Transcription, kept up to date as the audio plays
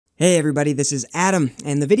Hey everybody, this is Adam,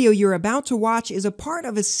 and the video you're about to watch is a part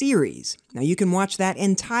of a series. Now you can watch that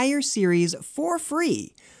entire series for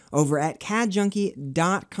free over at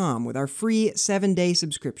cadjunkie.com with our free 7-day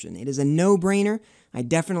subscription. It is a no-brainer. I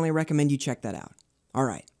definitely recommend you check that out.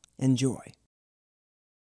 Alright, enjoy.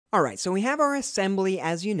 Alright, so we have our assembly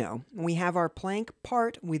as you know. We have our plank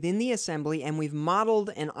part within the assembly, and we've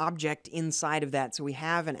modeled an object inside of that, so we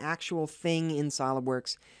have an actual thing in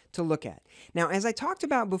SolidWorks to look at. Now, as I talked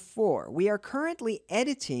about before, we are currently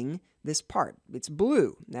editing this part. It's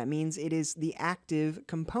blue. That means it is the active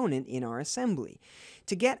component in our assembly.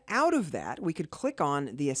 To get out of that, we could click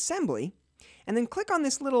on the assembly and then click on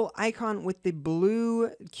this little icon with the blue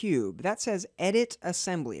cube. That says Edit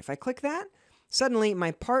Assembly. If I click that, suddenly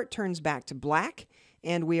my part turns back to black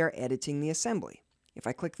and we are editing the assembly. If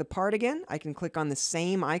I click the part again, I can click on the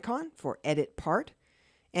same icon for Edit Part,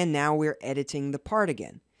 and now we're editing the part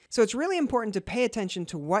again. So it's really important to pay attention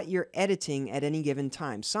to what you're editing at any given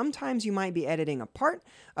time. Sometimes you might be editing a part,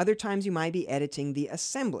 other times you might be editing the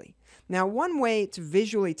assembly. Now, one way to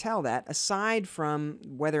visually tell that, aside from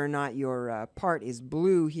whether or not your part is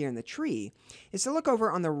blue here in the tree, is to look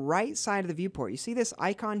over on the right side of the viewport. You see this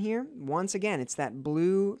icon here? Once again, it's that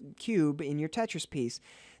blue cube in your Tetris piece.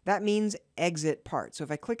 That means exit part. So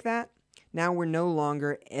if I click that, now we're no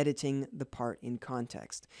longer editing the part in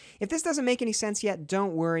context. If this doesn't make any sense yet,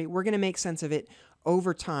 don't worry. We're going to make sense of it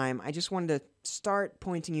over time. I just wanted to start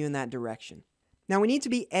pointing you in that direction. Now we need to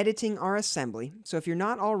be editing our assembly. So if you're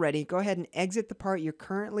not already, go ahead and exit the part you're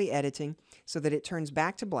currently editing so that it turns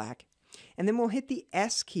back to black. And then we'll hit the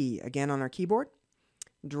S key again on our keyboard,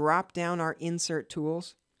 drop down our insert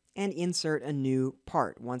tools, and insert a new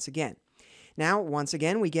part once again. Now, once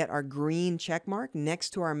again, we get our green check mark next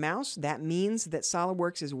to our mouse. That means that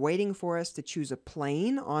SolidWorks is waiting for us to choose a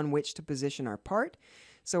plane on which to position our part.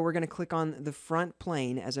 So we're going to click on the front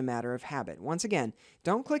plane as a matter of habit. Once again,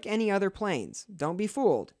 don't click any other planes. Don't be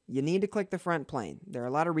fooled. You need to click the front plane. There are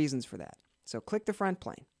a lot of reasons for that. So click the front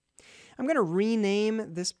plane. I'm going to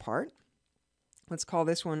rename this part. Let's call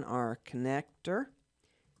this one our connector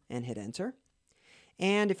and hit enter.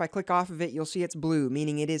 And if I click off of it, you'll see it's blue,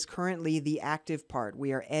 meaning it is currently the active part.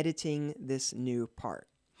 We are editing this new part.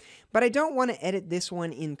 But I don't want to edit this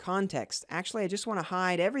one in context. Actually, I just want to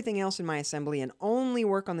hide everything else in my assembly and only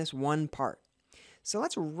work on this one part. So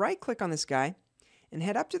let's right-click on this guy and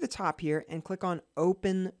head up to the top here and click on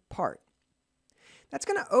Open Part. That's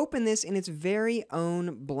going to open this in its very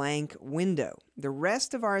own blank window. The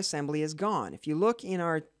rest of our assembly is gone. If you look in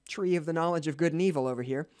our tree of the knowledge of good and evil over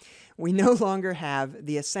here, we no longer have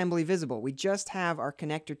the assembly visible. We just have our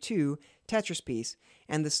connector 2 Tetris piece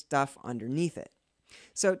and the stuff underneath it.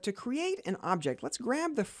 So to create an object, let's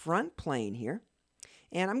grab the front plane here,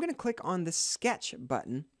 and I'm going to click on the Sketch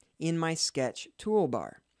button in my Sketch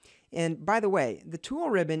toolbar. And by the way, the tool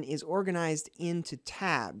ribbon is organized into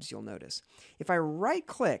tabs, you'll notice. If I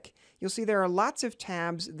right-click, you'll see there are lots of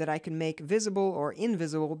tabs that I can make visible or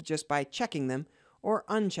invisible just by checking them or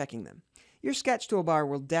unchecking them. Your Sketch toolbar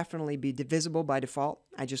will definitely be visible by default.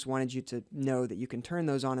 I just wanted you to know that you can turn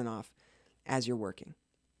those on and off as you're working.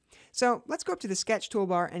 So let's go up to the Sketch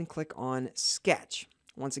toolbar and click on Sketch,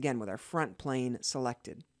 once again with our front plane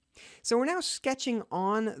selected. So we're now sketching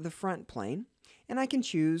on the front plane, and I can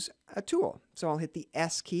choose a tool. So I'll hit the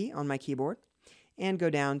S key on my keyboard and go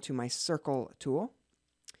down to my Circle tool,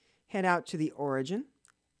 head out to the origin,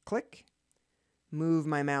 click, move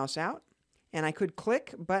my mouse out, and I could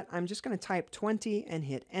click, but I'm just going to type 20 and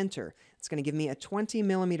hit enter. It's going to give me a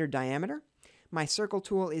 20mm diameter. My circle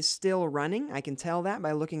tool is still running. I can tell that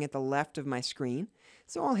by looking at the left of my screen.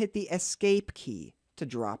 So I'll hit the escape key to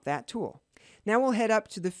drop that tool. Now we'll head up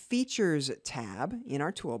to the Features tab in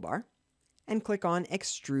our toolbar and click on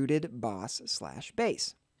Extruded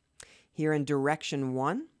Boss/Base. Here in Direction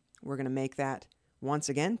 1, we're going to make that, once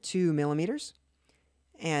again, 2mm,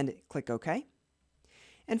 and click OK.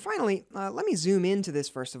 And finally, let me zoom into this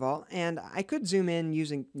first of all, and I could zoom in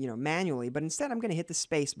using, manually, but instead I'm going to hit the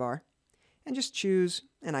space bar and just choose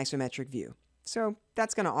an isometric view. So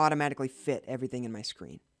that's going to automatically fit everything in my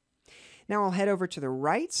screen. Now I'll head over to the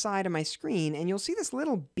right side of my screen, and you'll see this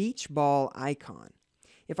little beach ball icon.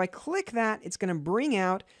 If I click that, it's going to bring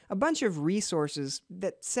out a bunch of resources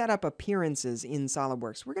that set up appearances in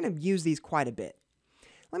SolidWorks. We're going to use these quite a bit.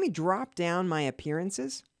 Let me drop down my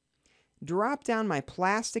appearances, drop down my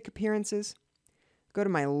plastic appearances, go to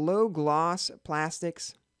my low gloss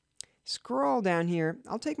plastics, scroll down here.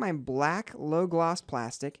 I'll take my black low gloss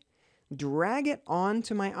plastic, drag it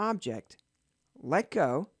onto my object, let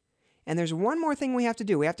go, and there's one more thing we have to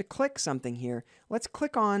do. We have to click something here. Let's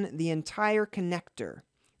click on the entire connector.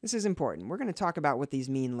 This is important. We're going to talk about what these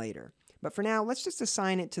mean later. But for now, let's just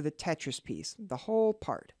assign it to the Tetris piece, the whole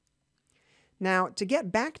part. Now, to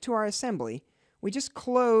get back to our assembly, we just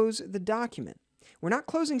close the document. We're not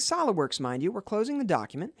closing SolidWorks, mind you. We're closing the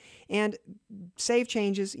document. And save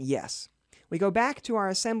changes, yes. We go back to our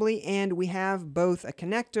assembly, and we have both a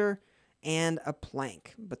connector and a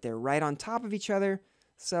plank. But they're right on top of each other,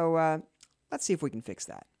 so let's see if we can fix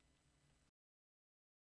that.